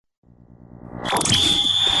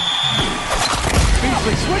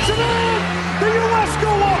puts it in! The U.S. go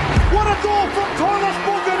up! What a goal from Carlos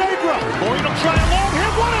Bocanegra! Lloyd will try a long hit.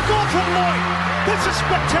 What a goal from Lloyd! This is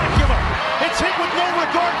spectacular! It's hit with no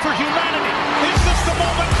regard for humanity. Is this the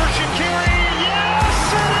moment for Shaqiri? Yes,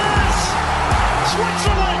 it is!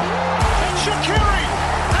 Switzerland and Shaqiri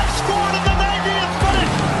have scored in the 90th minute.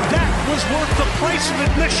 That was worth the price of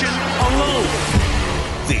admission alone.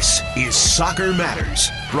 This is Soccer Matters,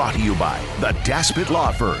 brought to you by the Daspit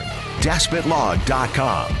Law Firm,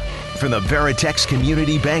 DaspitLaw.com. From the Veritex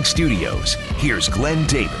Community Bank Studios, here's Glenn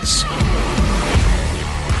Davis.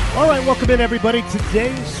 All right, welcome in, everybody.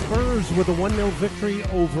 Today, Spurs with a 1-0 victory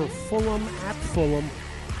over Fulham at Fulham.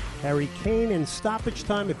 Harry Kane in stoppage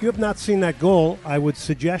time. If you have not seen that goal, I would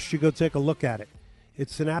suggest you go take a look at it.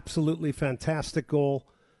 It's an absolutely fantastic goal.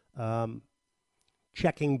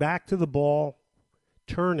 Checking back to the ball,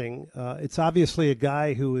 turning. It's obviously a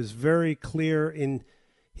guy who is very clear in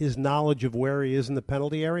his knowledge of where he is in the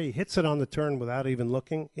penalty area. He hits it on the turn without even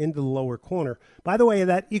looking into the lower corner. By the way,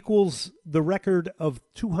 that equals the record of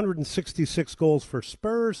 266 goals for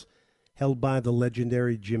Spurs, held by the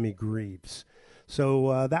legendary Jimmy Greaves.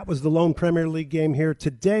 So that was the lone Premier League game here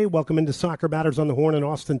today. Welcome into Soccer Matters on the Horn in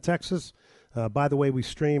Austin, Texas. By the way, we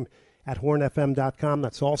stream at hornfm.com.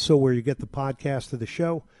 That's also where you get the podcast of the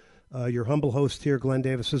show. Your humble host here, Glenn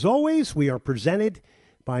Davis. As always, we are presented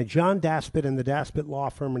by John Daspit and the Daspit Law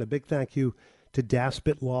Firm, and a big thank you to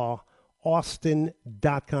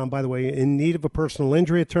DaspitLawAustin.com. By the way, in need of a personal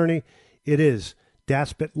injury attorney, it is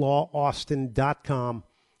DaspitLawAustin.com,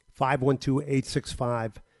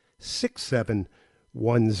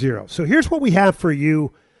 512-865-6710. So here's what we have for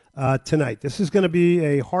you tonight. This is going to be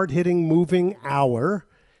a hard-hitting, moving hour,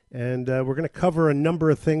 and we're going to cover a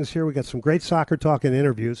number of things here. We got some great soccer talk and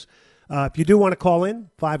interviews. If you do want to call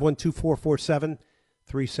in, 512-447-3776,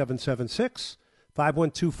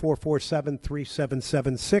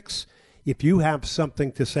 512-447-3776. If you have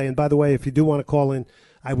something to say, and by the way, if you do want to call in,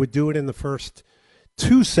 I would do it in the first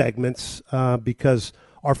two segments because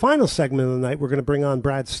our final segment of the night, we're going to bring on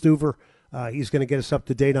Brad Stuver. He's going to get us up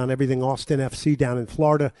to date on everything Austin FC down in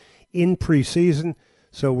Florida in preseason.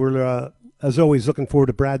 So we're, as always, looking forward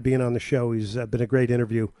to Brad being on the show. He's been a great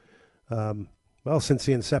interview, since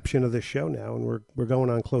the inception of this show now, and we're going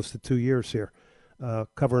on close to 2 years here.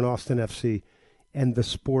 Covering Austin FC and the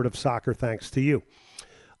sport of soccer, thanks to you.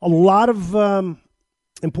 A lot of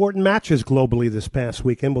important matches globally this past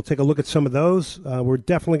weekend. We'll take a look at some of those. We're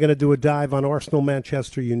definitely going to do a dive on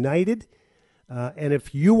Arsenal-Manchester United. And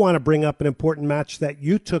if you want to bring up an important match that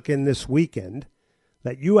you took in this weekend,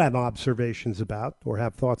 that you have observations about or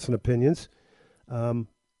have thoughts and opinions,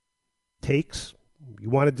 takes,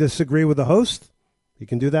 you want to disagree with the host, you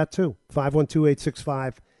can do that too.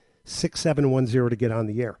 512-865-6710 to get on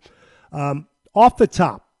the air. Off the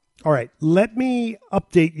top, all right, let me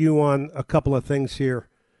update you on a couple of things here.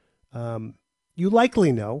 You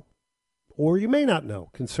likely know, or you may not know,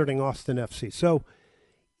 concerning Austin FC. So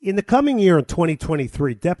in the coming year in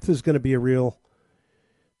 2023, depth is going to be a real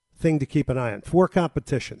thing to keep an eye on. 4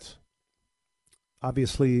 competitions.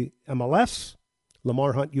 Obviously, MLS,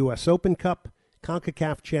 Lamar Hunt U.S. Open Cup,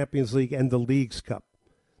 CONCACAF Champions League, and the Leagues Cup.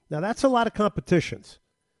 Now, that's a lot of competitions.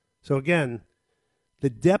 So, again,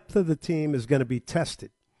 the depth of the team is going to be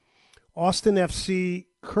tested. Austin FC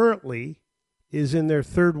currently is in their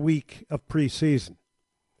 3rd week of preseason.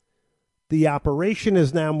 The operation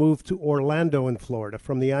has now moved to Orlando in Florida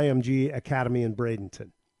from the IMG Academy in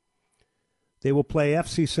Bradenton. They will play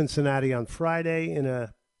FC Cincinnati on Friday in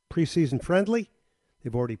a preseason friendly.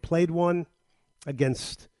 They've already played one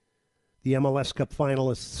against the MLS Cup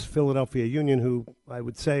finalists, Philadelphia Union, who I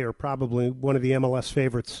would say are probably one of the MLS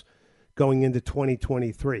favorites going into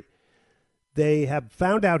 2023. They have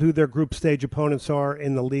found out who their group stage opponents are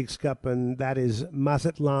in the Leagues Cup, and that is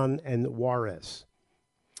Mazatlan and Juarez.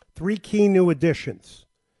 3 key new additions: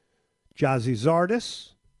 Jazzy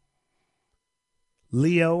Zardes,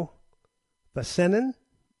 Leo Vasenin,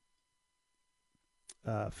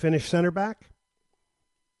 Finnish center back.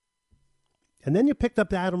 And then you picked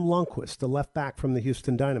up Adam Lundqvist, the left back from the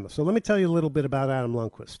Houston Dynamo. So let me tell you a little bit about Adam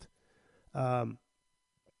Lundqvist. And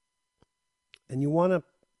you want to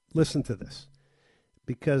listen to this,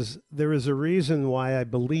 because there is a reason why I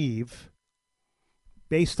believe,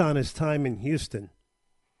 based on his time in Houston,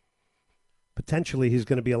 potentially he's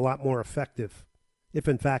going to be a lot more effective if,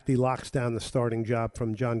 in fact, he locks down the starting job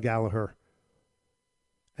from John Gallagher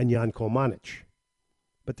and Jan Kolmanic.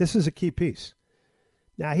 But this is a key piece.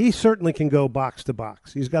 Now, he certainly can go box to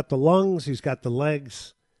box. He's got the lungs. He's got the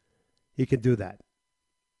legs. He can do that.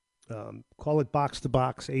 Call it box to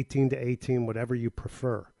box, 18 to 18, whatever you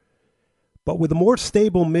prefer. But with a more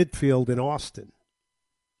stable midfield in Austin,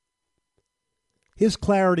 his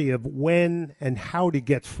clarity of when and how to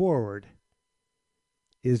get forward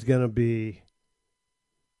is going to be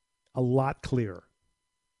a lot clearer.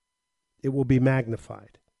 It will be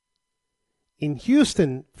magnified. In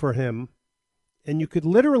Houston, for him, and you could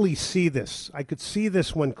literally see this. I could see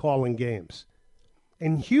this when calling games.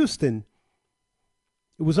 In Houston,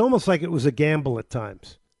 it was almost like it was a gamble at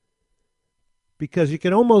times. Because you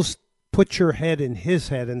can almost put your head in his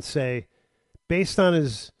head and say, based on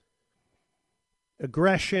his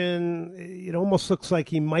aggression, it almost looks like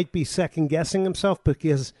he might be second-guessing himself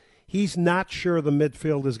because he's not sure the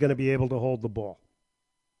midfield is going to be able to hold the ball.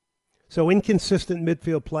 So inconsistent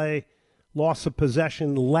midfield play, loss of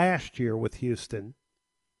possession last year with Houston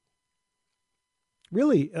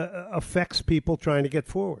really affects people trying to get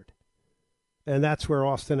forward. And that's where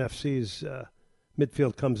Austin FC's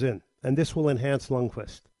midfield comes in. And this will enhance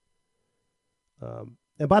Lundqvist.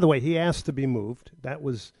 And by the way, he asked to be moved. That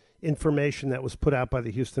was information that was put out by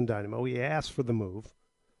the Houston Dynamo. He asked for the move.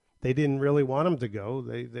 They didn't really want him to go.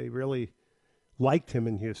 They really liked him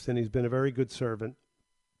in Houston. He's been a very good servant.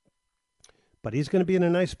 But he's going to be in a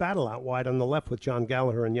nice battle out wide on the left with John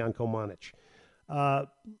Gallagher and Janko Manic.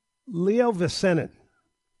 Leo Väisänen,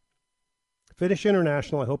 Finnish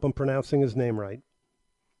international. I hope I'm pronouncing his name right.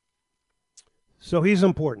 So he's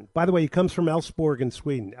important. By the way, he comes from Elfsborg in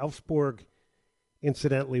Sweden. Elfsborg,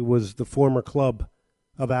 incidentally, was the former club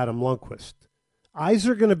of Adam Lundqvist. Eyes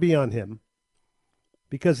are going to be on him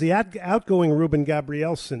because the outgoing Ruben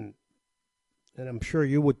Gabrielsen, and I'm sure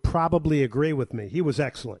you would probably agree with me, he was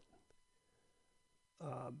excellent.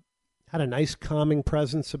 Had a nice calming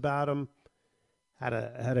presence about him, had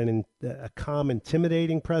a calm,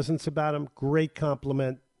 intimidating presence about him. Great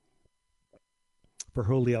compliment for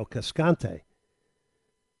Julio Cascante.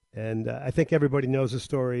 And I think everybody knows the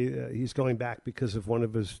story. He's going back because of one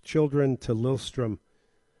of his children to Lillestrøm.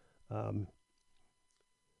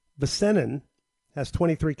 Väisänen has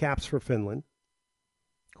 23 caps for Finland.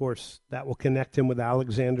 Of course, that will connect him with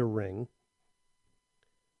Alexander Ring.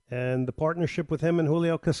 And the partnership with him and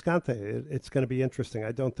Julio Cascante, it's going to be interesting.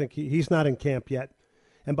 I don't think he's not in camp yet.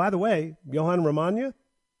 And by the way, Johan Romagna,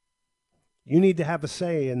 you need to have a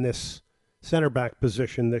say in this center back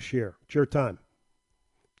position this year. It's your time.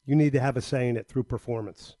 You need to have a say in it through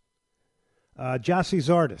performance. Gyasi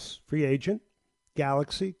Zardes, free agent,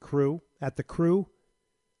 Galaxy, Crew. At the Crew,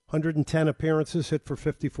 110 appearances, hit for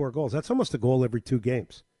 54 goals. That's almost a goal every 2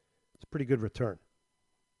 games. It's a pretty good return.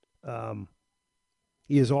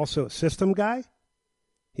 He is also a system guy.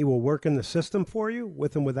 He will work in the system for you,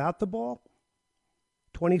 with and without the ball.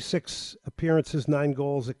 26 appearances, 9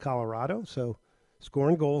 goals at Colorado, so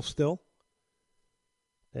scoring goals still.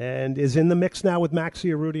 And is in the mix now with Maxi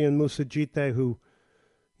Urruti and Moussa Djite, who,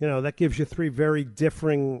 that gives you 3 very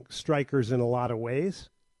differing strikers in a lot of ways.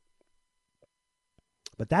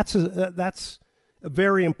 But that's a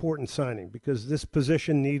very important signing because this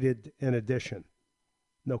position needed an addition.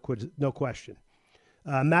 No question.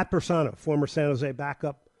 Matt Bersano, former San Jose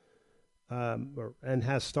backup, and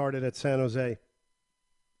has started at San Jose.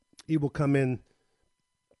 He will come in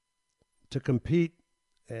to compete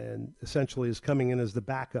and essentially is coming in as the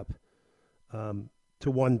backup to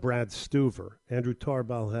one Brad Stuver. Andrew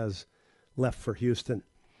Tarbell has left for Houston.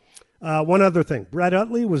 One other thing. Brett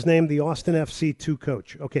Utley was named the Austin FC 2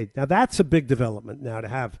 coach. Okay, now that's a big development now to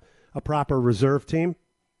have a proper reserve team.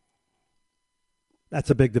 That's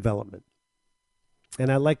a big development. And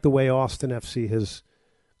I like the way Austin FC has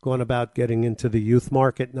gone about getting into the youth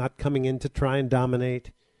market, not coming in to try and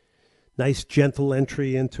dominate. Nice, gentle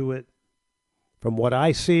entry into it. From what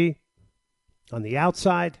I see on the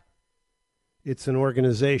outside, it's an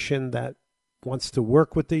organization that wants to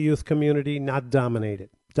work with the youth community, not dominate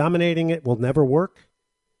it. Dominating it will never work.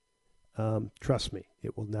 Trust me,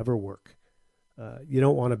 it will never work. You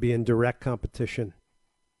don't want to be in direct competition,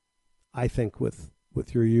 I think, with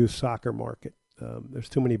your youth soccer market. There's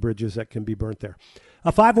too many bridges that can be burnt there.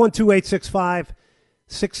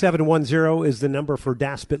 512-865-6710 is the number for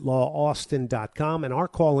DaspitLawAustin.com. And our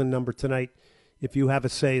call-in number tonight, if you have a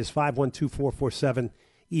say, is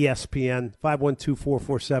 512-447-ESPN,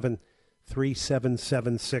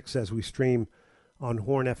 512-447-3776 as we stream on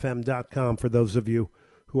hornfm.com for those of you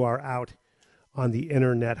who are out on the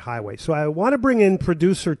internet highway. So I want to bring in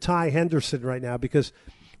producer Ty Henderson right now because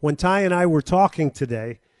when Ty and I were talking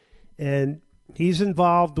today, and he's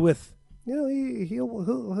involved with,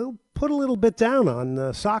 he'll put a little bit down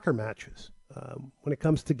on soccer matches when it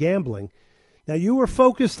comes to gambling. Now, you were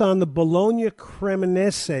focused on the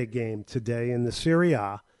Bologna-Cremonese game today in the Serie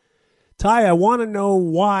A. Ty, I want to know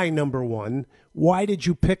why, number one. Why did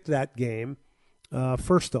you pick that game,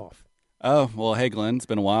 first off? Oh, well, hey, Glenn. It's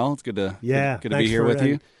been a while. It's good to be here with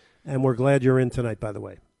you. And we're glad you're in tonight, by the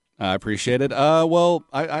way. I appreciate it. Well,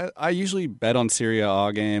 I usually bet on Serie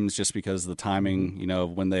A games just because of the timing,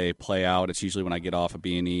 when they play out. It's usually when I get off of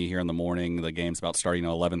B&E here in the morning. The game's about starting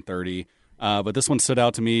at 11:30. But this one stood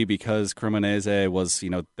out to me because Cremonese was,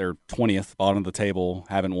 their 20th, bottom of the table,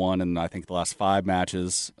 haven't won in, I think, the last 5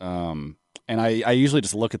 matches. And I usually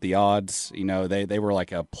just look at the odds. They were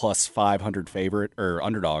like a plus 500 favorite, or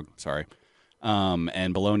underdog, sorry.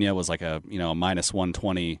 And Bologna was like a, minus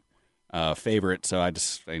 120 favorite. So I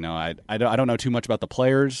just, I don't know too much about the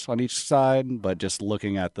players on each side, but just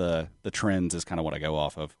looking at the trends is kind of what I go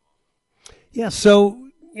off of. Yeah, so,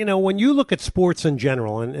 when you look at sports in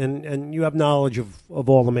general, and you have knowledge of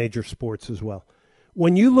all the major sports as well,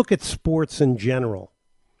 when you look at sports in general,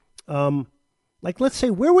 like, let's say,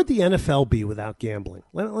 where would the NFL be without gambling?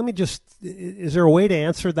 Let me just, is there a way to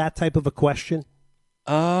answer that type of a question?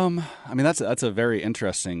 That's a very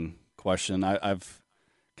interesting question.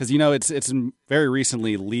 Because, it's very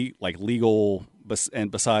recently legal,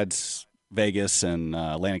 and besides Vegas and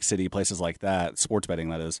Atlantic City, places like that, sports betting,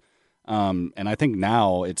 that is. And I think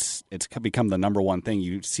now it's become the number one thing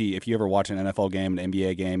you see. If you ever watch an NFL game, an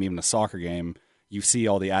NBA game, even a soccer game, you see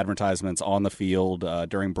all the advertisements on the field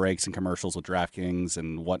during breaks and commercials with DraftKings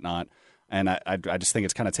and whatnot. And I just think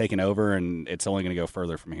it's kind of taken over, and it's only going to go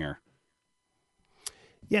further from here.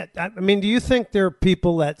 Yeah, do you think there are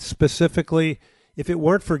people that specifically, if it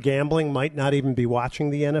weren't for gambling, might not even be watching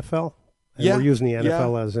the NFL? And we're using the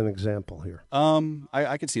NFL as an example here.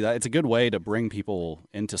 I could see that. It's a good way to bring people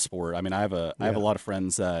into sport. I have a lot of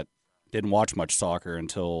friends that didn't watch much soccer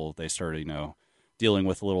until they started, dealing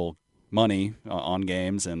with a little money on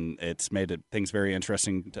games, and it's made things very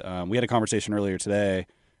interesting. We had a conversation earlier today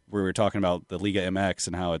where we were talking about the Liga MX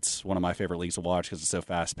and how it's one of my favorite leagues to watch because it's so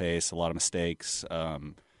fast-paced, a lot of mistakes,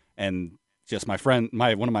 and just one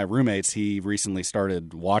of my roommates, he recently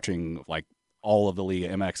started watching like all of the Liga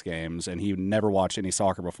MX games, and he never watched any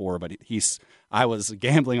soccer before, but I was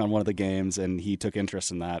gambling on one of the games, and he took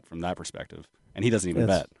interest in that from that perspective, and he doesn't even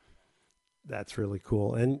bet. That's really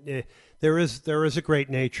cool, and there is a great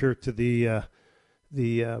nature to the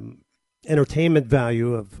entertainment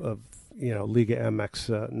value of Liga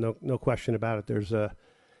MX. No question about it. There's a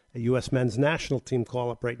U.S. men's national team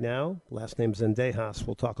call-up right now. Last name Zendejas.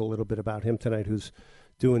 We'll talk a little bit about him tonight, who's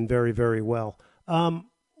doing very, very well.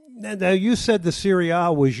 Now, you said the Serie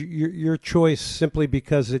A was your choice simply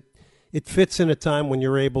because it fits in a time when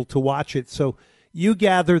you're able to watch it. So you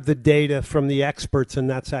gather the data from the experts, and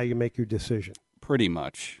that's how you make your decision. Pretty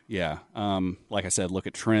much, yeah. Like I said, look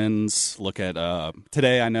at trends. Look at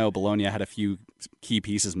today. I know Bologna had a few key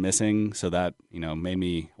pieces missing, so that made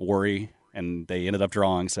me worry, and they ended up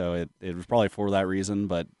drawing. So it was probably for that reason.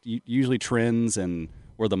 But usually trends and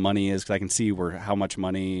where the money is, because I can see how much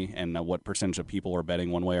money and what percentage of people are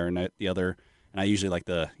betting one way or the other. And I usually like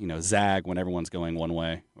the zag when everyone's going one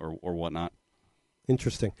way or whatnot.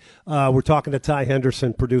 Interesting. We're talking to Ty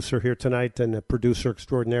Henderson, producer here tonight, and a producer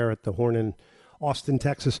extraordinaire at the Horn in Austin,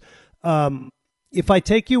 Texas. If I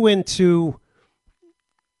take you into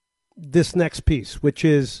this next piece, which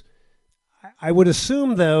is, I would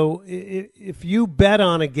assume though, if you bet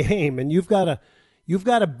on a game and you've got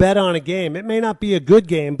to bet on a game, it may not be a good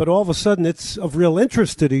game, but all of a sudden it's of real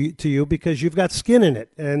interest to you because you've got skin in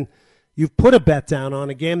it and you've put a bet down on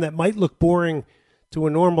a game that might look boring to a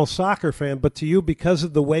normal soccer fan, but to you, because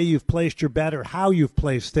of the way you've placed your bet or how you've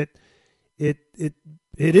placed it, it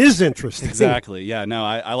is interesting. Exactly. Yeah. No,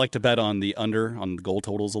 I like to bet on the under on goal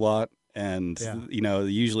totals a lot. And,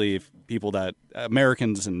 usually if people that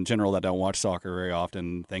Americans in general that don't watch soccer very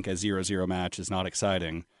often think a 0-0 match is not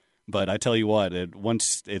exciting. But I tell you what, if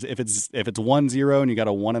it's 1-0 and you got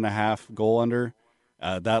a 1.5 goal under,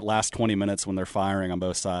 that last 20 minutes when they're firing on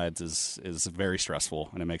both sides is very stressful,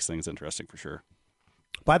 and it makes things interesting for sure.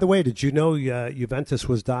 By the way, did you know Juventus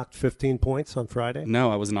was docked 15 points on Friday?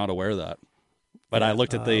 No, I was not aware of that. But I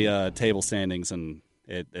looked at the table standings, and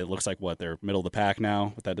it looks like they're middle of the pack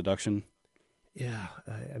now with that deduction. Yeah,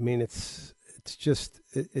 it's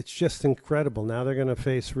just incredible. Now they're going to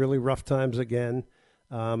face really rough times again.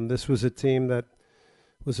 This was a team that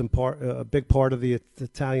was a big part of the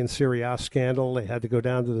Italian Serie A scandal. They had to go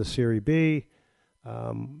down to the Serie B,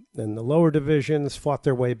 and the lower divisions fought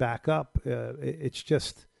their way back up. It's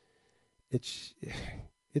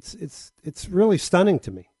really stunning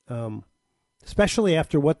to me, especially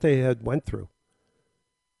after what they had went through.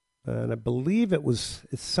 And I believe it's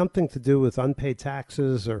something to do with unpaid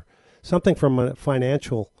taxes or something from a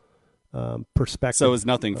financial perspective. So it was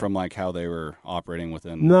nothing from like how they were operating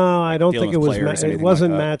within. No, I don't think it was. It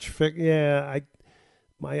wasn't like match fit. Yeah,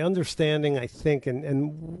 my understanding, I think,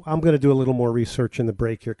 and I'm going to do a little more research in the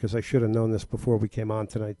break here because I should have known this before we came on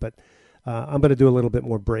tonight, but I'm going to do a little bit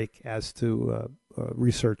more break as to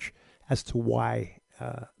research as to why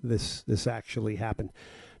this actually happened.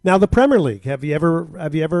 Now, the Premier League. Have you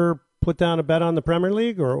ever put down a bet on the Premier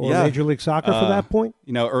League or Major League Soccer for that point?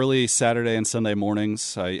 Early Saturday and Sunday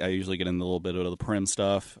mornings, I usually get in a little bit of the Prem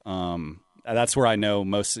stuff. That's where I know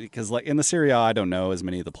most, because like in the Serie A, I don't know as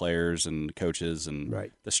many of the players and coaches and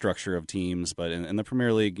the structure of teams. But in the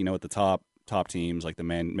Premier League, with the top teams like the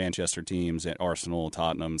Manchester teams, Arsenal,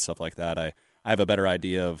 Tottenham, stuff like that, I have a better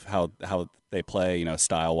idea of how they play,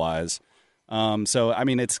 style wise. So I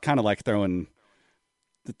mean, it's kind of like throwing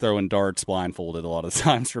darts blindfolded a lot of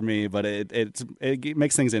times for me, but it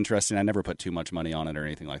makes things interesting. I never put too much money on it or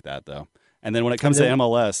anything like that, though. And then when it comes to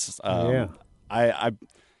MLS, I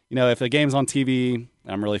if a game's on TV,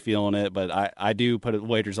 I'm really feeling it, but I do put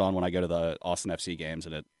wagers on when I go to the Austin FC games,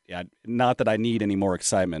 and not that I need any more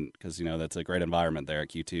excitement because that's a great environment there at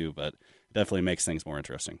Q2, but it definitely makes things more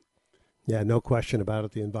interesting. Yeah, no question about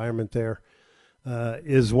it. The environment there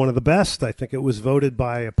is one of the best. I think it was voted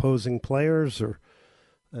by opposing players or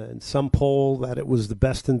in some poll that it was the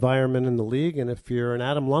best environment in the league. And if you're an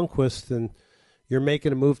Adam Lundqvist and you're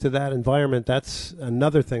making a move to that environment, that's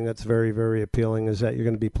another thing that's very, very appealing, is that you're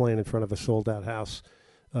going to be playing in front of a sold-out house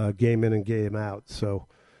game in and game out. So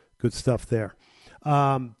good stuff there.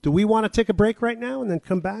 Do we want to take a break right now and then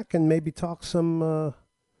come back and maybe talk some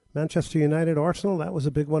Manchester United, Arsenal? That was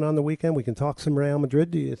a big one on the weekend. We can talk some Real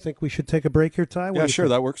Madrid. Do you think we should take a break here, Ty? Yeah, sure,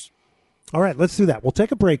 that works. All right, let's do that. We'll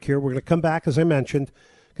take a break here. We're going to come back, as I mentioned.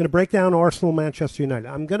 Going to break down Arsenal, Manchester United.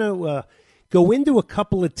 I'm going to go into a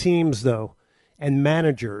couple of teams, though, and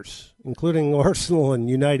managers, including Arsenal and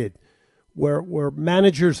United, where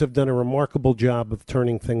managers have done a remarkable job of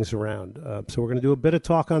turning things around. So we're going to do a bit of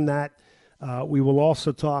talk on that. We will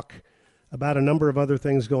also talk about a number of other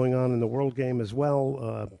things going on in the World Game as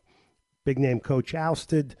well. Big-name coach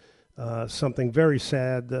ousted, something very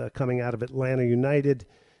sad coming out of Atlanta United,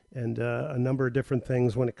 and a number of different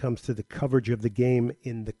things when it comes to the coverage of the game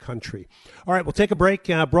in the country. All right, we'll take a break.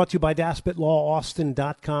 Brought to you by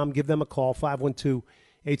DaspitLawAustin.com. Give them a call,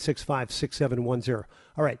 512-865-6710.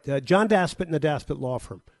 All right, John Daspit and the Daspit Law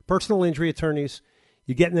Firm. Personal injury attorneys.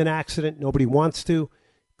 You get in an accident, nobody wants to.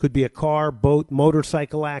 Could be a car, boat,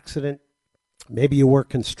 motorcycle accident. Maybe you work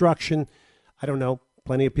construction. I don't know.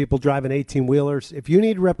 Plenty of people driving 18-wheelers. If you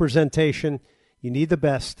need representation, you need the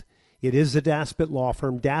best. It is the Daspit Law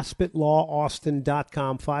Firm,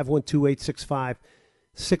 DaspitLawAustin.com,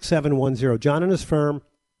 512-865-6710. John and his firm,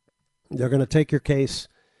 they're going to take your case.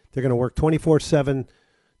 They're going to work 24/7,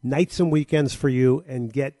 nights and weekends for you,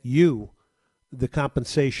 and get you the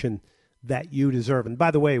compensation that you deserve. And by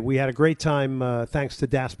the way, we had a great time, thanks to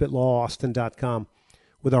DaspitLawAustin.com,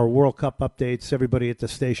 with our World Cup updates. Everybody at the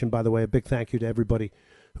station, by the way, a big thank you to everybody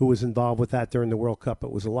who was involved with that during the World Cup.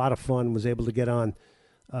 It was a lot of fun, was able to get on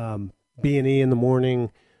B&E in the morning,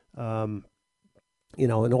 and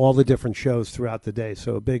all the different shows throughout the day.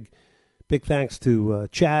 So a big thanks to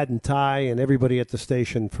Chad and Ty and everybody at the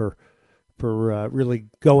station for really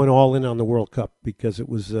going all in on the World Cup, because it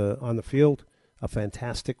was on the field a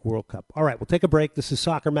fantastic World Cup. All right, we'll take a break. This is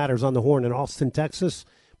Soccer Matters on the Horn in Austin, Texas,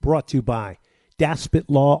 brought to you by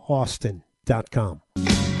DaspitLawAustin.com.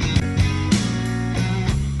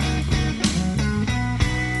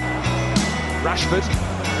 Rashford,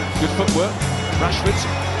 good footwork. Rashford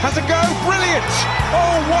has a go, brilliant!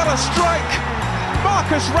 Oh, what a strike!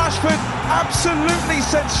 Marcus Rashford, absolutely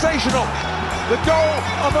sensational. The goal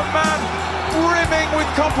of a man brimming with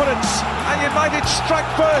confidence, and United strike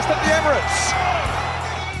first at the Emirates.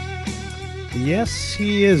 Yes,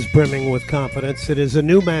 he is brimming with confidence. It is a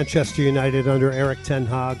new Manchester United under Erik ten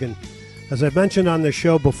Hag, and as I've mentioned on the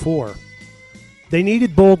show before, they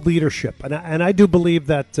needed bold leadership, and I do believe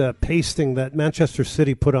that pasting that Manchester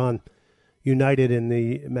City put on United in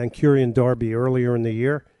the Mancunian derby earlier in the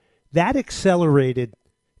year, that accelerated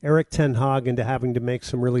Erik ten Hag into having to make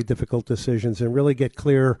some really difficult decisions and really get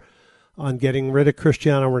clear on getting rid of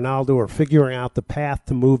Cristiano Ronaldo or figuring out the path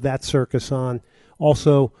to move that circus on.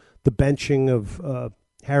 Also, the benching of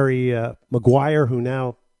Harry Maguire, who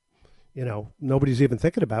now, nobody's even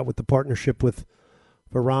thinking about with the partnership with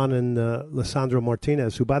Varane and Lisandro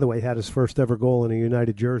Martinez, who, by the way, had his first ever goal in a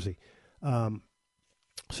United jersey.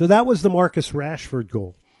 So that was the Marcus Rashford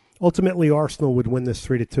goal. Ultimately, Arsenal would win this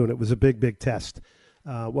 3-2, and it was a big, big test.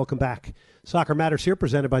 Welcome back. Soccer Matters here,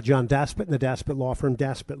 presented by John Daspit and the Daspit Law Firm,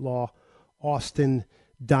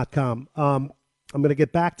 DaspitLawAustin.com. I'm going to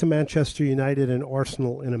get back to Manchester United and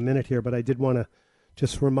Arsenal in a minute here, but I did want to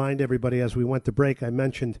just remind everybody as we went to break, I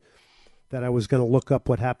mentioned that I was going to look up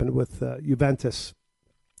what happened with Juventus.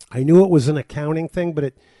 I knew it was an accounting thing, but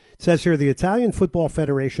it says here, the Italian Football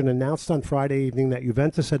Federation announced on Friday evening that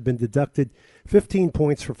Juventus had been deducted 15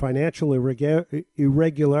 points for financial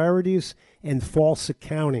irregularities and false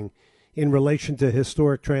accounting in relation to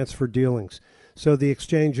historic transfer dealings. So the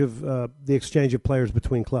exchange of players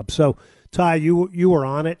between clubs. So, Ty, you were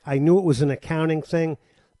on it. I knew it was an accounting thing,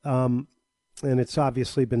 and it's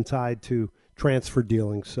obviously been tied to transfer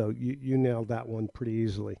dealings. So you nailed that one pretty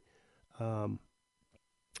easily.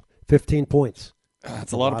 15 points.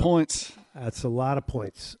 That's a lot of points. That's a lot of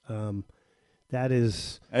points. That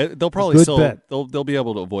is they'll probably still bet. They'll be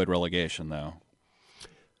able to avoid relegation though.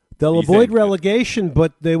 They'll avoid relegation,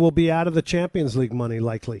 but they will be out of the Champions League money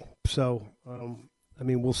likely. So I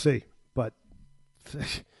mean, we'll see. But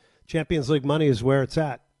Champions League money is where it's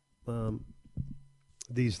at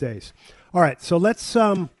these days. All right, so let's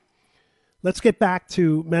get back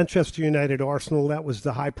to Manchester United Arsenal. That was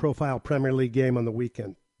the high-profile Premier League game on the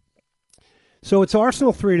weekend. So it's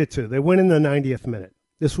Arsenal 3-2. They win in the 90th minute.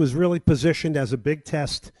 This was really positioned as a big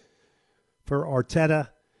test for Arteta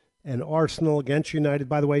and Arsenal against United.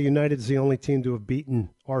 By the way, United's the only team to have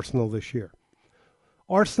beaten Arsenal this year.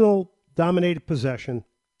 Arsenal dominated possession,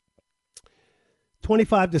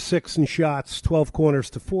 25-6 in shots, 12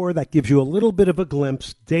 corners to 4. That gives you a little bit of a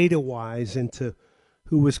glimpse, data-wise, into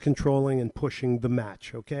who was controlling and pushing the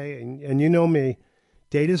match, okay? And you know me,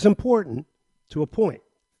 data is important to a point.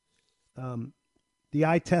 The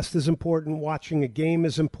eye test is important. Watching a game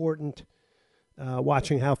is important.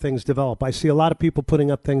 Watching how things develop. I see a lot of people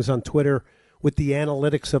putting up things on Twitter with the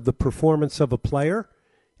analytics of the performance of a player,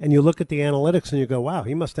 and you look at the analytics and you go, wow,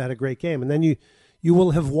 he must have had a great game. And then you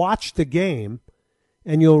will have watched the game,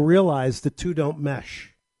 and you'll realize the two don't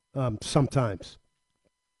mesh sometimes.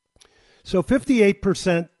 So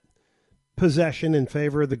 58% possession in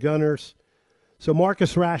favor of the Gunners. So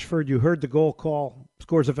Marcus Rashford, you heard the goal call,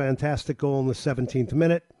 scores a fantastic goal in the 17th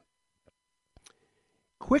minute.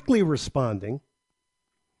 Quickly responding,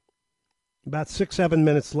 about 6-7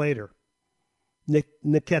 minutes later,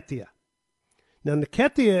 Nketiah. Now,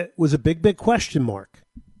 Nketiah was a big question mark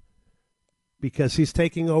because he's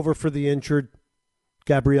taking over for the injured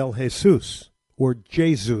Gabriel Jesus, or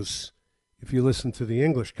Jesus, if you listen to the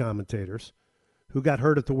English commentators, who got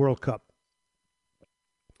hurt at the World Cup.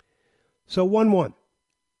 So 1-1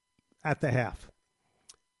 at the half.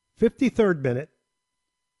 53rd minute,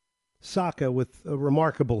 Saka with a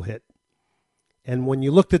remarkable hit. And when you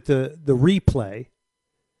looked at the replay,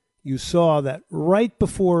 you saw that right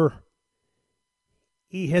before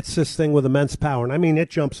he hits this thing with immense power, and I mean it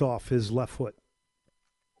jumps off his left foot,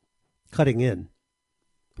 cutting in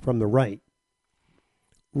from the right.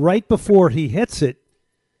 Right before he hits it,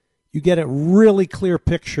 you get a really clear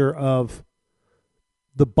picture of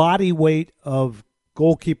the body weight of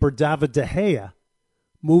goalkeeper David De Gea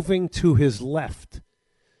moving to his left.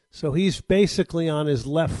 So he's basically on his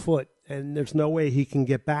left foot, and there's no way he can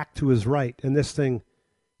get back to his right, and this thing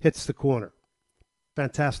hits the corner.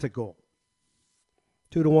 Fantastic goal.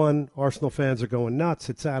 2-1, Arsenal fans are going nuts.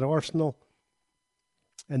 It's at Arsenal.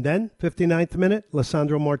 And then, 59th minute,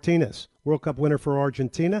 Lisandro Martinez, World Cup winner for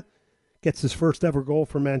Argentina, gets his first ever goal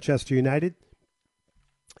for Manchester United.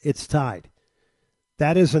 It's tied.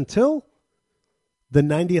 That is until the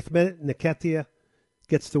 90th minute, Nketiah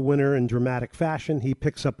gets the winner in dramatic fashion. He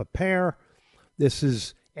picks up a pair. This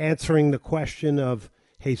is answering the question of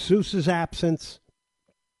Jesus' absence.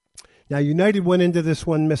 Now, United went into this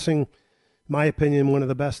one missing, in my opinion, one of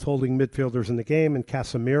the best holding midfielders in the game, in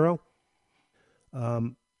Casemiro.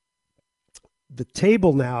 The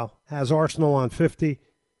table now has Arsenal on 50,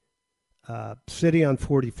 City on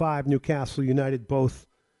 45, Newcastle United both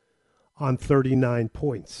on 39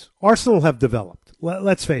 points. Arsenal have developed.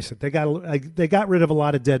 Let's face it, they got rid of a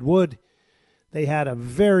lot of dead wood. They had a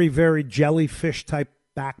very, very jellyfish-type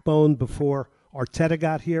backbone before Arteta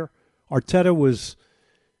got here. Arteta was,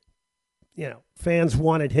 fans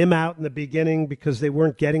wanted him out in the beginning because they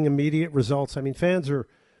weren't getting immediate results. I mean, fans are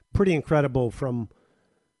pretty incredible from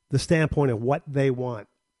the standpoint of what they want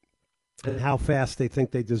and how fast they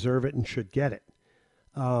think they deserve it and should get it.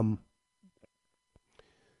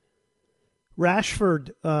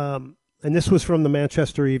 Rashford, and this was from the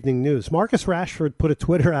Manchester Evening News, Marcus Rashford put a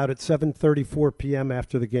Twitter out at 7:34 p.m.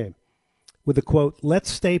 after the game with the quote,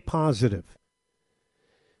 "Let's stay positive."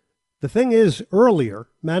 The thing is, earlier,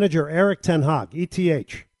 manager Erik ten Hag,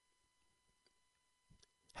 ETH,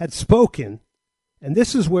 had spoken, and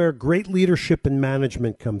this is where great leadership and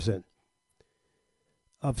management comes in,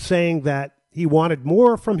 of saying that he wanted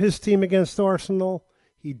more from his team against Arsenal.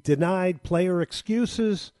 He denied player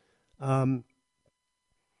excuses.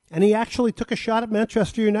 And he actually took a shot at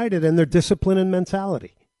Manchester United and their discipline and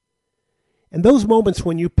mentality. And those moments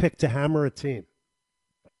when you pick to hammer a team,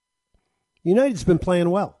 United's been playing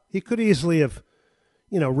well. He could easily have,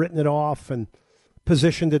 written it off and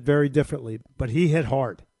positioned it very differently, but he hit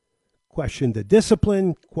hard. Questioned the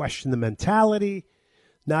discipline, questioned the mentality,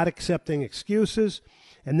 not accepting excuses.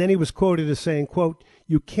 And then he was quoted as saying, quote,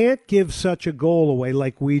 "You can't give such a goal away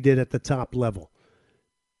like we did at the top level.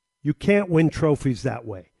 You can't win trophies that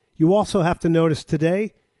way. You also have to notice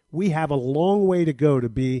today, we have a long way to go to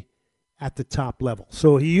be at the top level."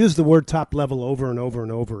 So he used the word top level over and over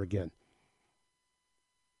and over again.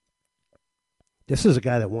 This is a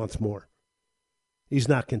guy that wants more. He's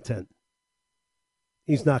not content.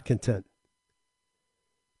 He's not content.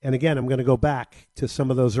 And again, I'm going to go back to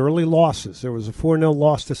some of those early losses. There was a 4-0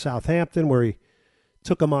 loss to Southampton where he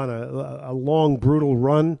took them on a long, brutal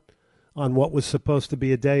run on what was supposed to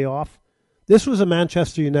be a day off. This was a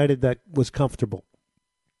Manchester United that was comfortable.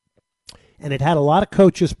 And it had a lot of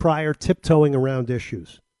coaches prior tiptoeing around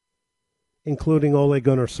issues, including Ole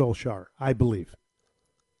Gunnar Solskjaer, I believe.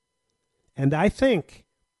 And I think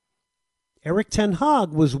Erik ten Hag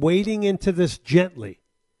was wading into this gently.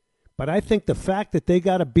 But I think the fact that they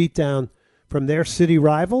got a beatdown from their city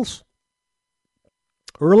rivals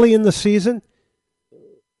early in the season,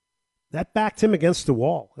 that backed him against the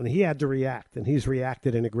wall, and he had to react, and he's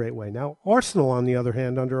reacted in a great way. Now, Arsenal, on the other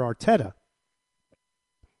hand, under Arteta,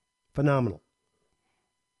 phenomenal.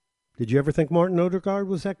 Did you ever think Martin Odegaard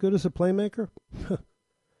was that good as a playmaker?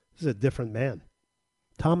 This is a different man.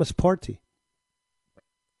 Thomas Partey,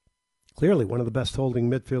 clearly one of the best holding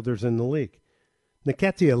midfielders in the league.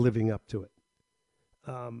 Nketiah living up to it.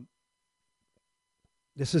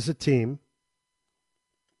 This is a team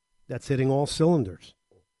that's hitting all cylinders.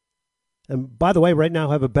 And by the way, right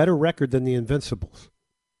now have a better record than the Invincibles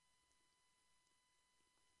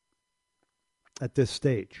at this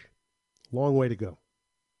stage. Long way to go.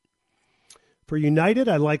 For United,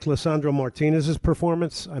 I like Lisandro Martinez's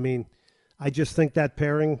performance. I mean, I just think that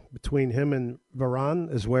pairing between him and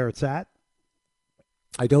Varane is where it's at.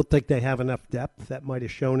 I don't think they have enough depth. That might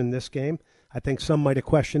have shown in this game. I think some might have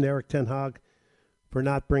questioned Erik ten Hag for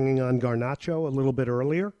not bringing on Garnacho a little bit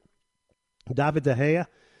earlier. David De Gea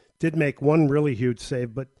did make one really huge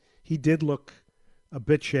save, but he did look a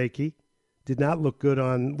bit shaky. Did not look good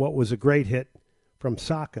on what was a great hit from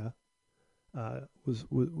Saka.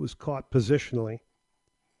 Was caught positionally.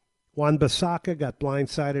 Wan-Bissaka got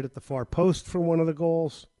blindsided at the far post for one of the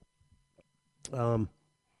goals.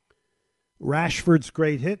 Rashford's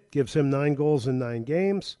great hit gives him 9 goals in 9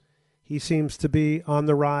 games. He seems to be on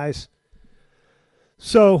the rise.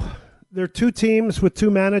 So there are 2 teams with 2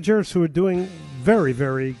 managers who are doing very,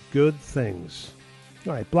 very good things.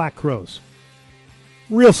 All right, Black Crows.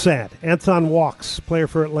 Real sad. Anton Walks, player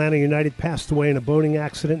for Atlanta United, passed away in a boating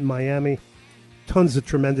accident in Miami. Tons of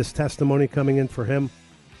tremendous testimony coming in for him.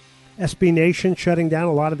 SB Nation shutting down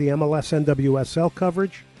a lot of the MLS NWSL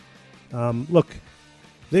coverage. Look,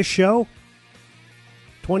 this show,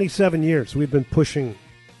 27 years we've been pushing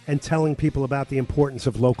and telling people about the importance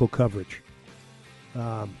of local coverage.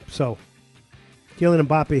 So, Kylian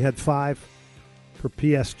Mbappe had 5 for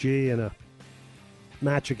PSG in a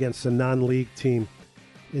match against a non-league team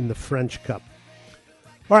in the French Cup.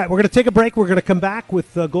 All right, we're going to take a break. We're going to come back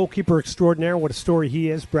with goalkeeper extraordinaire. What a story he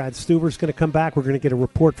is. Brad Stuber's going to come back. We're going to get a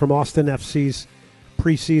report from Austin FC's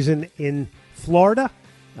preseason in Florida.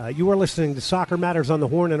 You are listening to Soccer Matters on the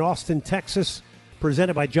Horn in Austin, Texas,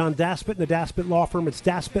 presented by John Daspit and the Daspit Law Firm. It's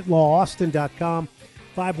DaspitLawAustin.com,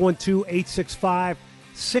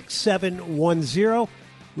 512-865-6710.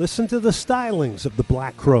 Listen to the stylings of the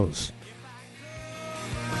Black Crows.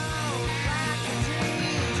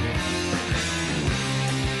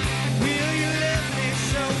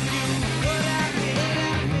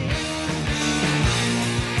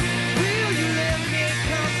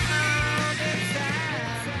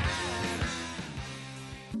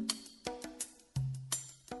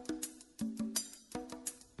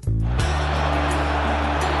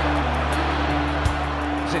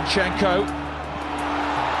 Zinchenko,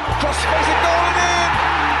 cross space and goal and in!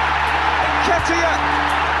 Nketiah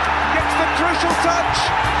gets the crucial touch,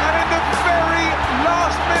 and in the very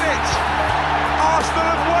last minute, Arsenal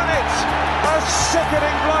have won it. A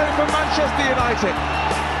sickening blow for Manchester United.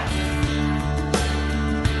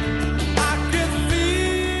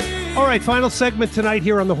 All right, final segment tonight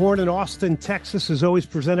here on the Horn in Austin, Texas, is always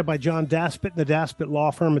presented by John Daspit and the Daspit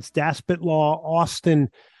Law Firm. It's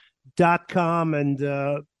DaspitLawAustin.com,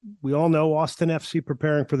 and we all know Austin FC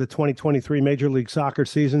preparing for the 2023 Major League Soccer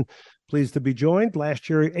season. Pleased to be joined. Last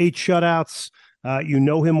year, 8 shutouts. You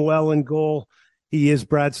know him well in goal. He is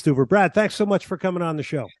Brad Stuver. Brad, thanks so much for coming on the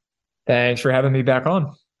show. Thanks for having me back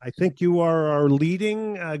on. I think you are our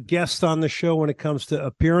leading guest on the show when it comes to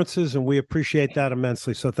appearances, and we appreciate that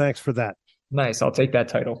immensely. So thanks for that. Nice. I'll take that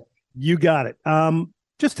title. You got it.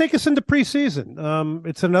 Just take us into preseason.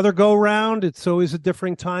 It's another go round. It's always a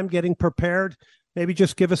different time getting prepared. Maybe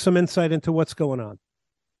just give us some insight into what's going on.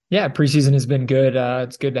 Yeah, preseason has been good.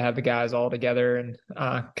 It's good to have the guys all together and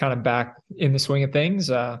kind of back in the swing of things.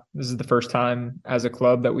 This is the first time as a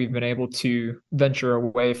club that we've been able to venture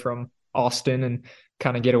away from Austin and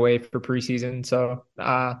kind of get away for preseason. So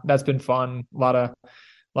that's been fun. A lot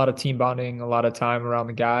of team bonding, a lot of time around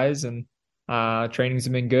the guys, and trainings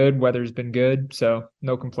have been good. Weather's been good, so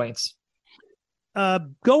no complaints.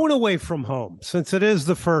 Going away from home, since it is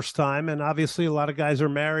the first time, and obviously a lot of guys are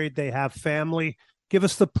married, they have family. Give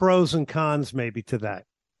us the pros and cons maybe to that.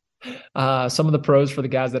 Some of the pros for the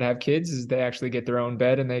guys that have kids is they actually get their own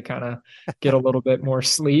bed and they kind of get a little bit more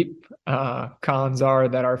sleep. Cons are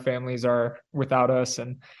that our families are without us,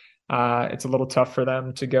 and it's a little tough for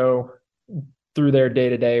them to go through their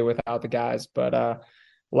day-to-day without the guys. But a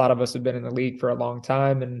lot of us have been in the league for a long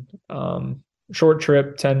time, and short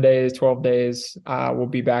trip, 10 days, 12 days, we'll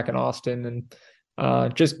be back in Austin,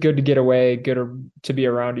 and just good to get away, good to be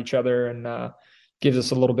around each other, and gives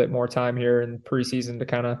us a little bit more time here in preseason to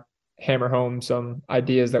kind of hammer home some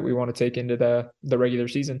ideas that we want to take into the regular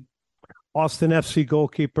season. Austin FC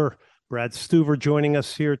goalkeeper Brad Stuver joining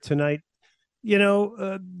us here tonight. You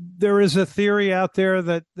know, there is a theory out there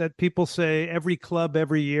that people say every club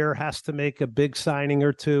every year has to make a big signing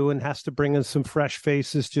or two and has to bring in some fresh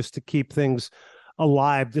faces just to keep things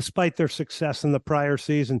alive, despite their success in the prior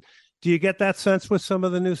season. Do you get that sense with some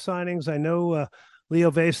of the new signings? I know Leo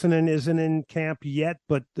Väisänen isn't in camp yet,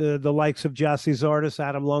 but the likes of Jussi Zardes,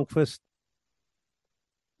 Adam Lundqvist.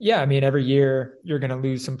 Yeah, I mean, every year you're going to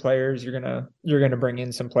lose some players. You're going to bring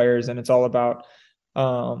in some players, and it's all about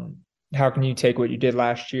how can you take what you did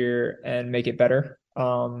last year and make it better.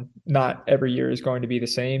 Not every year is going to be the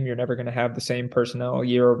same. You're never going to have the same personnel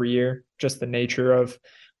year over year. Just the nature of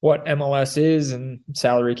what MLS is and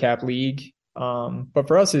salary cap league. But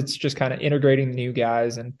for us, it's just kind of integrating the new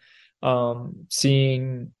guys and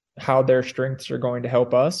seeing how their strengths are going to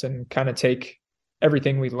help us and kind of take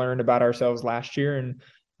everything we learned about ourselves last year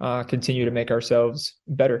and continue to make ourselves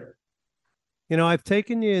better. You know, I've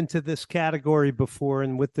taken you into this category before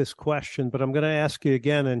and with this question, but I'm going to ask you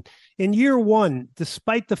again. And in year one,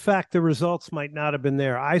 despite the fact the results might not have been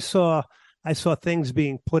there, I saw things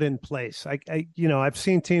being put in place. I've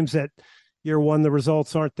seen teams that year one, the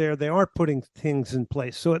results aren't there. They aren't putting things in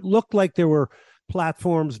place. So it looked like there were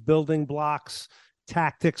platforms, building blocks,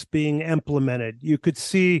 tactics being implemented. You could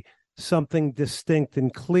see something distinct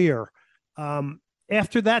and clear.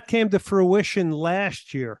 After that came to fruition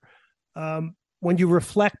last year, when you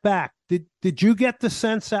reflect back, did you get the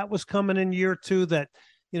sense that was coming in year two, that,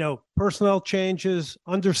 you know, personnel changes,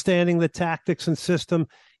 understanding the tactics and system,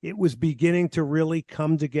 it was beginning to really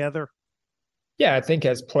come together? Yeah, I think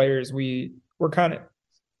as players, we're kind of,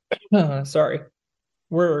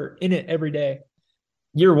 we're in it every day.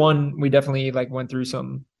 Year one, we definitely went through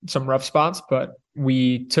some rough spots, but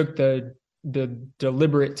we took the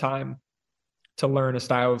deliberate time to learn a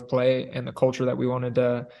style of play and the culture that we wanted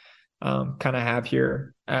to kind of have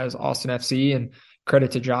here as Austin FC. And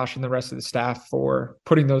credit to Josh and the rest of the staff for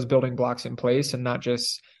putting those building blocks in place and not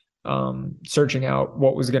just searching out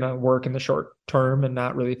what was going to work in the short term and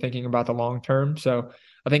not really thinking about the long term. So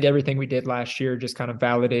I think everything we did last year just kind of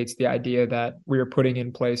validates the idea that we are putting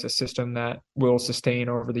in place a system that will sustain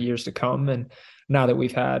over the years to come. And now that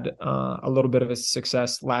we've had a little bit of a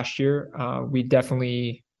success last year, we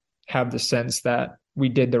definitely have the sense that we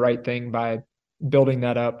did the right thing by building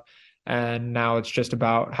that up. And now it's just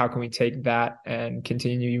about how can we take that and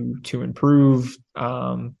continue to improve,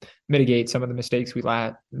 mitigate some of the mistakes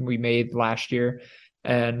we made last year,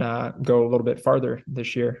 and go a little bit farther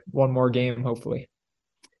this year. One more game, hopefully.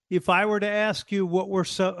 If I were to ask you what were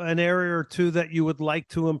an area or two that you would like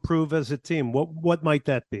to improve as a team, what might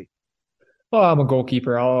that be? Well, I'm a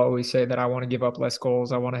goalkeeper. I'll always say that I want to give up less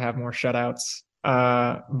goals. I want to have more shutouts.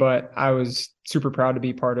 But I was super proud to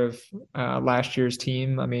be part of last year's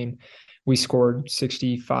team. I mean, we scored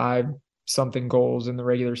 65 something goals in the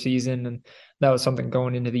regular season, and that was something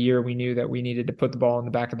going into the year. We knew that we needed to put the ball in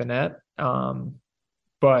the back of the net.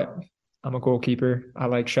 But I'm a goalkeeper. I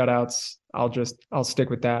like shutouts. I'll stick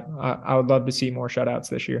with that. I would love to see more shutouts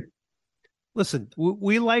this year. Listen,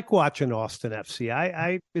 we like watching Austin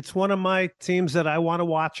FC. It's one of my teams that I want to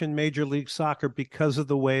watch in Major League Soccer because of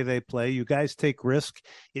the way they play. You guys take risk.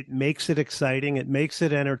 It makes it exciting. It makes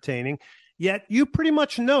it entertaining. Yet you pretty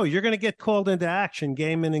much know you're going to get called into action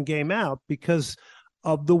game in and game out because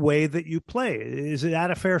of the way that you play. Is that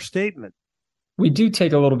a fair statement? We do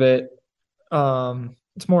take a little bit.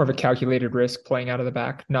 It's more of a calculated risk playing out of the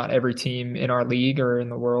back. Not every team in our league or in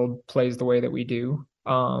the world plays the way that we do.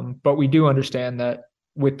 But we do understand that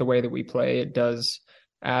with the way that we play, it does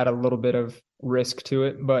add a little bit of risk to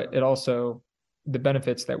it, but it also, the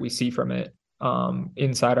benefits that we see from it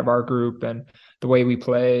inside of our group and the way we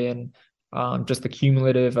play and just the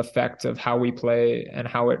cumulative effect of how we play and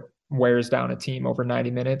how it wears down a team over 90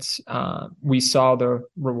 minutes. We saw the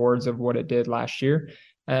rewards of what it did last year.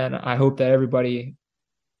 And I hope that everybody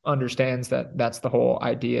understands that that's the whole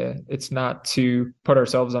idea. It's not to put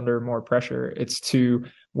ourselves under more pressure. It's to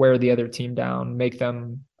wear the other team down, make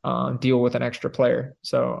them deal with an extra player.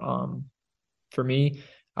 So for me,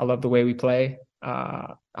 I love the way we play.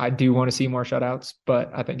 I do want to see more shutouts, but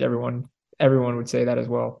I think everyone would say that as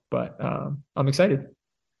well. But I'm excited.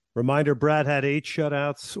 Reminder, Brad had 8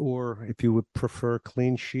 shutouts, or if you would prefer,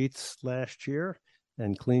 clean sheets last year.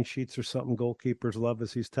 And clean sheets are something goalkeepers love,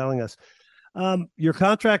 as he's telling us. Your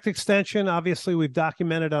contract extension, obviously, we've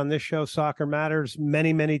documented on this show, Soccer Matters,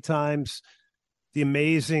 many, many times, the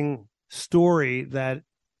amazing story that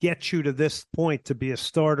gets you to this point to be a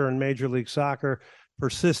starter in Major League Soccer.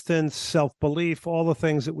 Persistence, self-belief, all the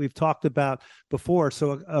things that we've talked about before.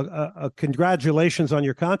 So congratulations on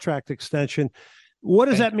your contract extension. What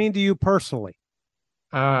does that mean to you personally?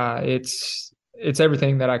 It's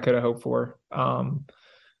everything that I could have hoped for.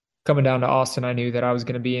 Coming down to Austin, I knew that I was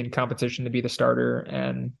going to be in competition to be the starter.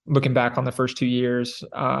 And looking back on the first 2 years,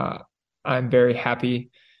 I'm very happy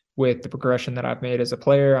with the progression that I've made as a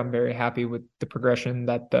player. I'm very happy with the progression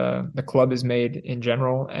that the club has made in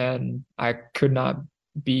general. And I could not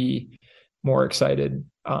be more excited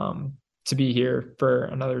to be here for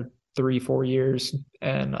another 3-4 years.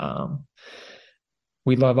 And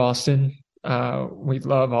we love Austin. We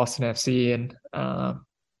love Austin FC, and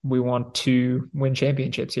we want to win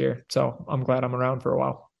championships here. So I'm glad I'm around for a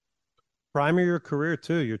while. Prime of your career,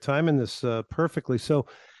 too. You're timing this perfectly. So,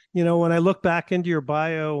 when I look back into your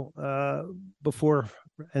bio before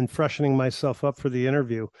and freshening myself up for the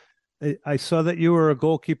interview, I saw that you were a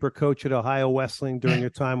goalkeeper coach at Ohio Wesleyan during your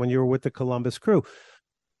time when you were with the Columbus Crew.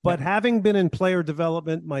 But having been in player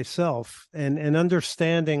development myself and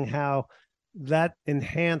understanding how that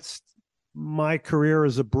enhanced my career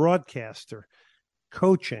as a broadcaster,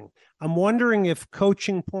 coaching, I'm wondering if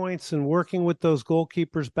coaching points and working with those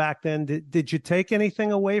goalkeepers back then, did you take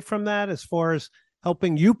anything away from that as far as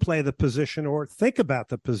helping you play the position or think about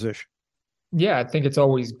the position? Yeah, I think it's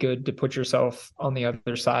always good to put yourself on the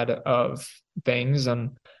other side of things.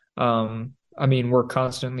 And we're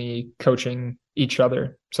constantly coaching each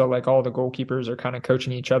other. So like all the goalkeepers are kind of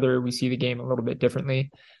coaching each other. We see the game a little bit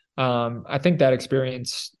differently. I think that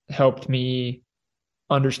experience helped me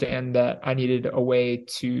understand that I needed a way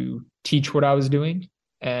to teach what I was doing,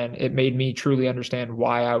 and it made me truly understand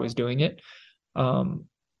why I was doing it.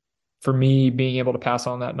 For me, being able to pass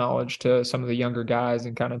on that knowledge to some of the younger guys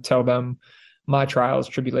and kind of tell them my trials,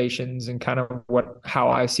 tribulations, and kind of how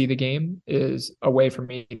I see the game is a way for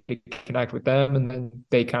me to connect with them, and then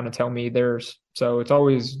they kind of tell me theirs. So it's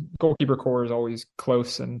always, goalkeeper core is always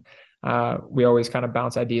close, and we always kind of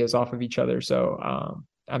bounce ideas off of each other. So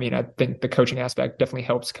I think the coaching aspect definitely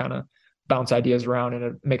helps kind of bounce ideas around, and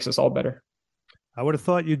it makes us all better. I would have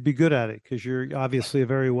thought you'd be good at it because you're obviously a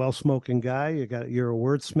very well-spoken guy. You're a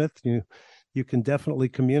wordsmith. You can definitely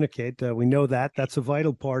communicate. We know that. That's a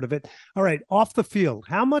vital part of it. All right, off the field,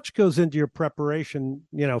 how much goes into your preparation,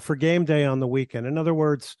 for game day on the weekend? In other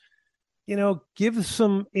words, give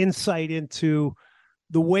some insight into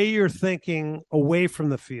the way you're thinking away from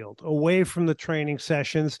the field, away from the training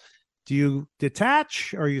sessions. Do you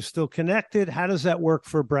detach? Are you still connected? How does that work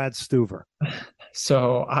for Brad Stuver?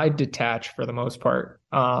 So I detach for the most part.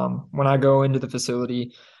 When I go into the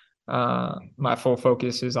facility, my full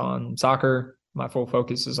focus is on soccer. My full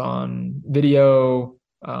focus is on video,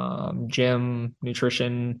 gym,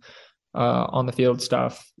 nutrition, on the field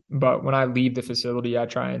stuff. But when I leave the facility, I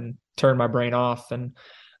try and turn my brain off, and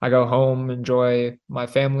I go home, enjoy my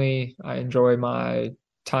family. I enjoy my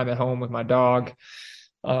time at home with my dog.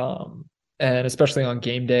 And especially on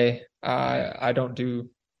game day, I don't do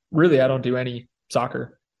any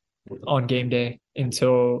soccer on game day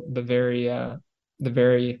until the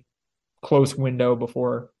very close window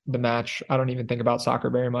before the match. I don't even think about soccer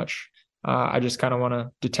very much. I just kind of want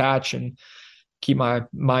to detach and keep my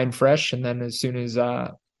mind fresh. And then as soon as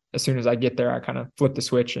I get there, I kind of flip the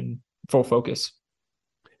switch and full focus.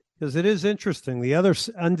 Because it is interesting. The other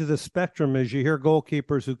end of the spectrum is you hear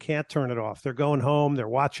goalkeepers who can't turn it off. They're going home. They're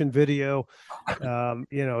watching video,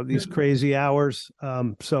 these crazy hours.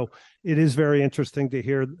 So it is very interesting to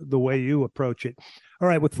hear the way you approach it. All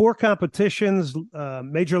right, with 4 competitions,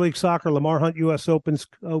 Major League Soccer, Lamar Hunt U.S.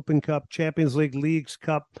 Open Cup, Champions League Leagues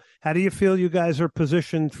Cup, how do you feel you guys are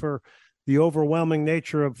positioned for the overwhelming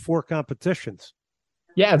nature of 4 competitions?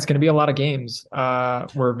 Yeah, it's going to be a lot of games.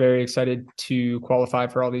 We're very excited to qualify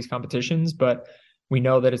for all these competitions, but we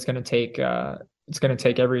know that it's going to take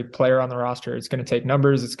every player on the roster. It's going to take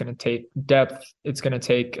numbers. It's going to take depth. It's going to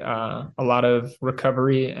take a lot of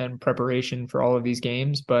recovery and preparation for all of these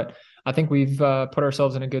games. But I think we've put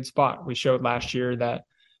ourselves in a good spot. We showed last year that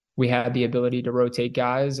we had the ability to rotate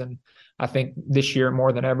guys, and I think this year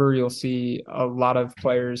more than ever, you'll see a lot of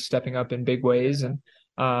players stepping up in big ways, and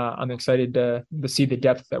I'm excited to see the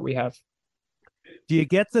depth that we have. Do you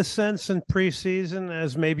get the sense in preseason,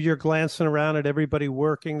 as maybe you're glancing around at everybody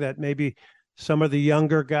working, that maybe some of the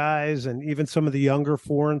younger guys and even some of the younger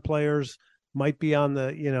foreign players might be on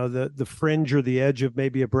the fringe or the edge of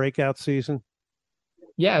maybe a breakout season?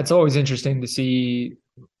 Yeah, it's always interesting to see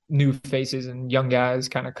new faces and young guys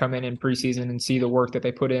kind of come in preseason and see the work that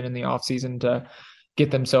they put in the offseason to get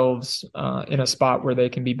themselves in a spot where they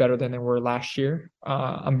can be better than they were last year.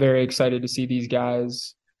 I'm very excited to see these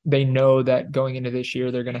guys. They know that going into this year,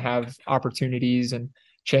 they're going to have opportunities and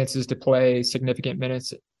chances to play significant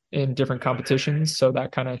minutes in different competitions. So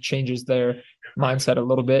that kind of changes their mindset a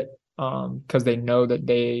little bit because they know that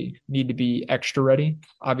they need to be extra ready.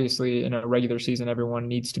 Obviously, in a regular season, everyone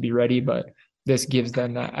needs to be ready, but this gives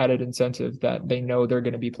them that added incentive that they know they're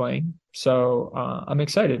going to be playing. So I'm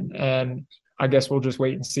excited. And I guess we'll just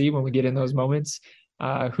wait and see when we get in those moments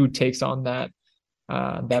who takes on that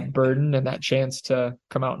burden and that chance to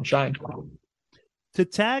come out and shine. To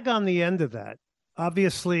tag on the end of that,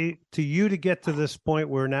 obviously, to you to get to this point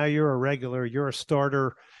where now you're a regular, you're a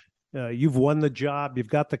starter, you've won the job, you've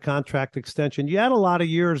got the contract extension. You had a lot of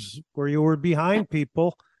years where you were behind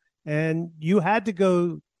people, and you had to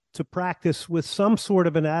go to practice with some sort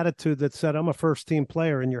of an attitude that said, I'm a first-team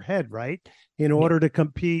player in your head, right? In order to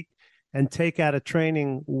compete and take out of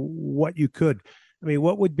training what you could. I mean,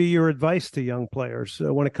 what would be your advice to young players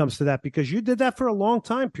when it comes to that? Because you did that for a long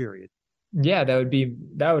time period. Yeah,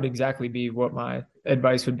 that would exactly be what my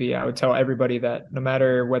advice would be. I would tell everybody that no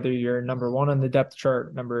matter whether you're number 1 on the depth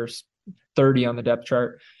chart, number 30 on the depth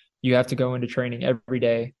chart, you have to go into training every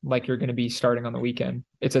day like you're going to be starting on the weekend.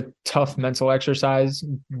 It's a tough mental exercise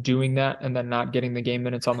doing that and then not getting the game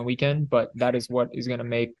minutes on the weekend, but that is what is going to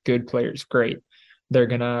make good players great. They're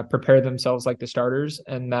going to prepare themselves like the starters,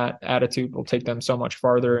 and that attitude will take them so much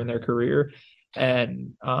farther in their career.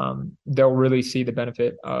 And they'll really see the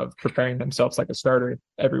benefit of preparing themselves like a starter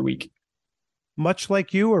every week. Much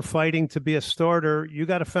like you are fighting to be a starter, you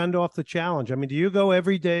got to fend off the challenge. I mean, do you go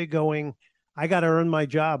every day going, I got to earn my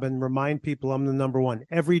job and remind people I'm the number 1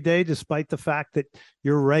 every day, despite the fact that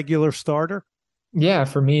you're a regular starter? Yeah,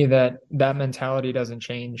 for me, that mentality doesn't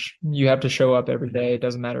change. You have to show up every day. It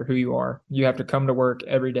doesn't matter who you are. You have to come to work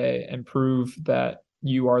every day and prove that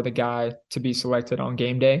you are the guy to be selected on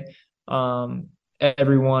game day.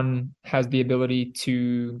 Everyone has the ability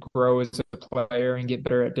to grow as a player and get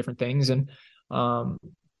better at different things. And no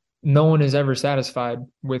one is ever satisfied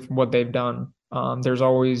with what they've done. There's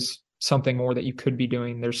always something more that you could be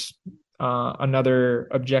doing. There's another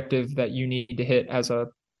objective that you need to hit as a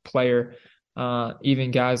player.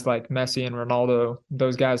 Even guys like Messi and Ronaldo,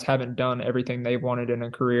 those guys haven't done everything they wanted in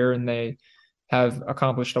a career, and they have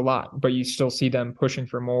accomplished a lot, but you still see them pushing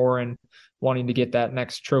for more and wanting to get that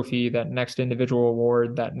next trophy, that next individual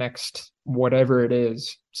award, that next whatever it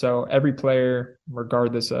is. So every player,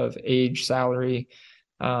 regardless of age, salary,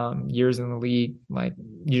 years in the league, like,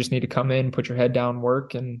 you just need to come in, put your head down,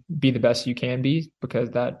 work, and be the best you can be, because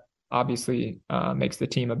that obviously makes the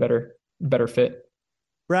team a better fit.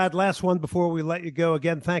 Brad, last one before we let you go.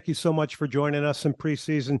 Again, thank you so much for joining us in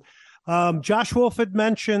preseason. Josh Wolf had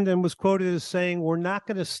mentioned and was quoted as saying, we're not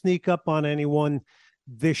going to sneak up on anyone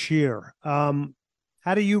this year.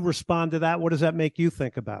 How do you respond to that? What does that make you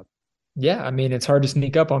think about? Yeah, I mean, it's hard to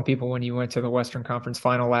sneak up on people when you went to the Western Conference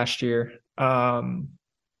Final last year.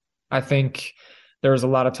 I think there was a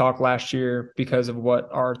lot of talk last year because of what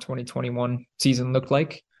our 2021 season looked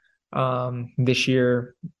like. This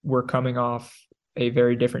year, we're coming off a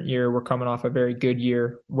very different year. We're coming off a very good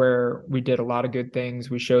year where we did a lot of good things.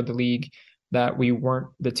 We showed the league that we weren't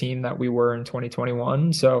the team that we were in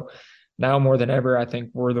 2021. So now more than ever, I think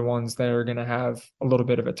we're the ones that are going to have a little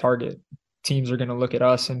bit of a target. Teams are going to look at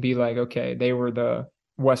us and be like, okay, they were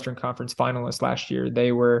Western Conference finalists last year.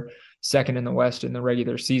 They were second in the West in the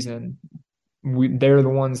regular season. They're the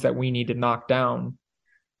ones that we need to knock down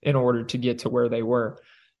in order to get to where they were.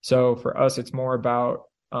 So for us, it's more about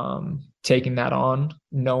taking that on,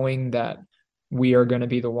 knowing that we are going to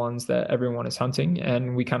be the ones that everyone is hunting.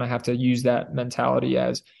 And we kind of have to use that mentality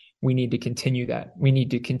as we need to continue that. We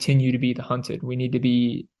need to continue to be the hunted. We need to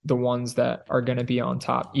be the ones that are going to be on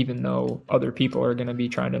top, even though other people are going to be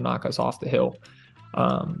trying to knock us off the hill.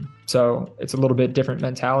 So it's a little bit different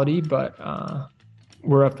mentality, but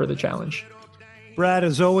we're up for the challenge. Brad,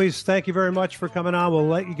 as always, thank you very much for coming on. We'll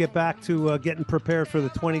let you get back to getting prepared for the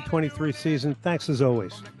 2023 season. Thanks as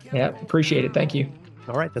always. Yeah, appreciate it. Thank you.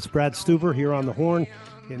 All right, that's Brad Stuver here on the Horn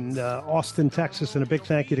in Austin, Texas. And a big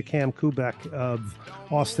thank you to Cam Kubek of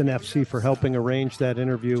Austin FC for helping arrange that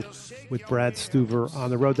interview with Brad Stuver on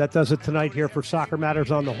the road. That does it tonight here for Soccer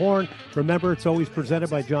Matters on the Horn. Remember, it's always presented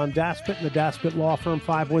by John Daspit and the Daspit Law Firm,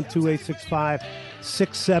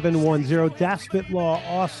 512-865-6710. Daspit Law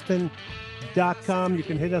Austin.com. You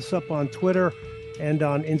can hit us up on Twitter and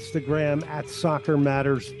on Instagram at Soccer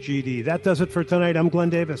Matters GD. That does it for tonight. I'm Glenn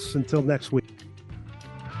Davis. Until next week.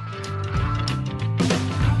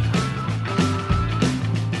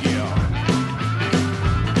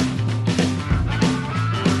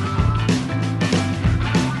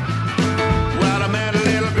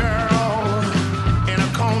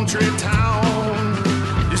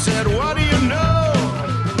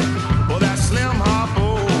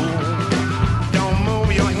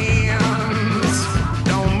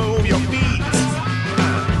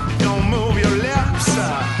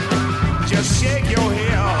 Shake your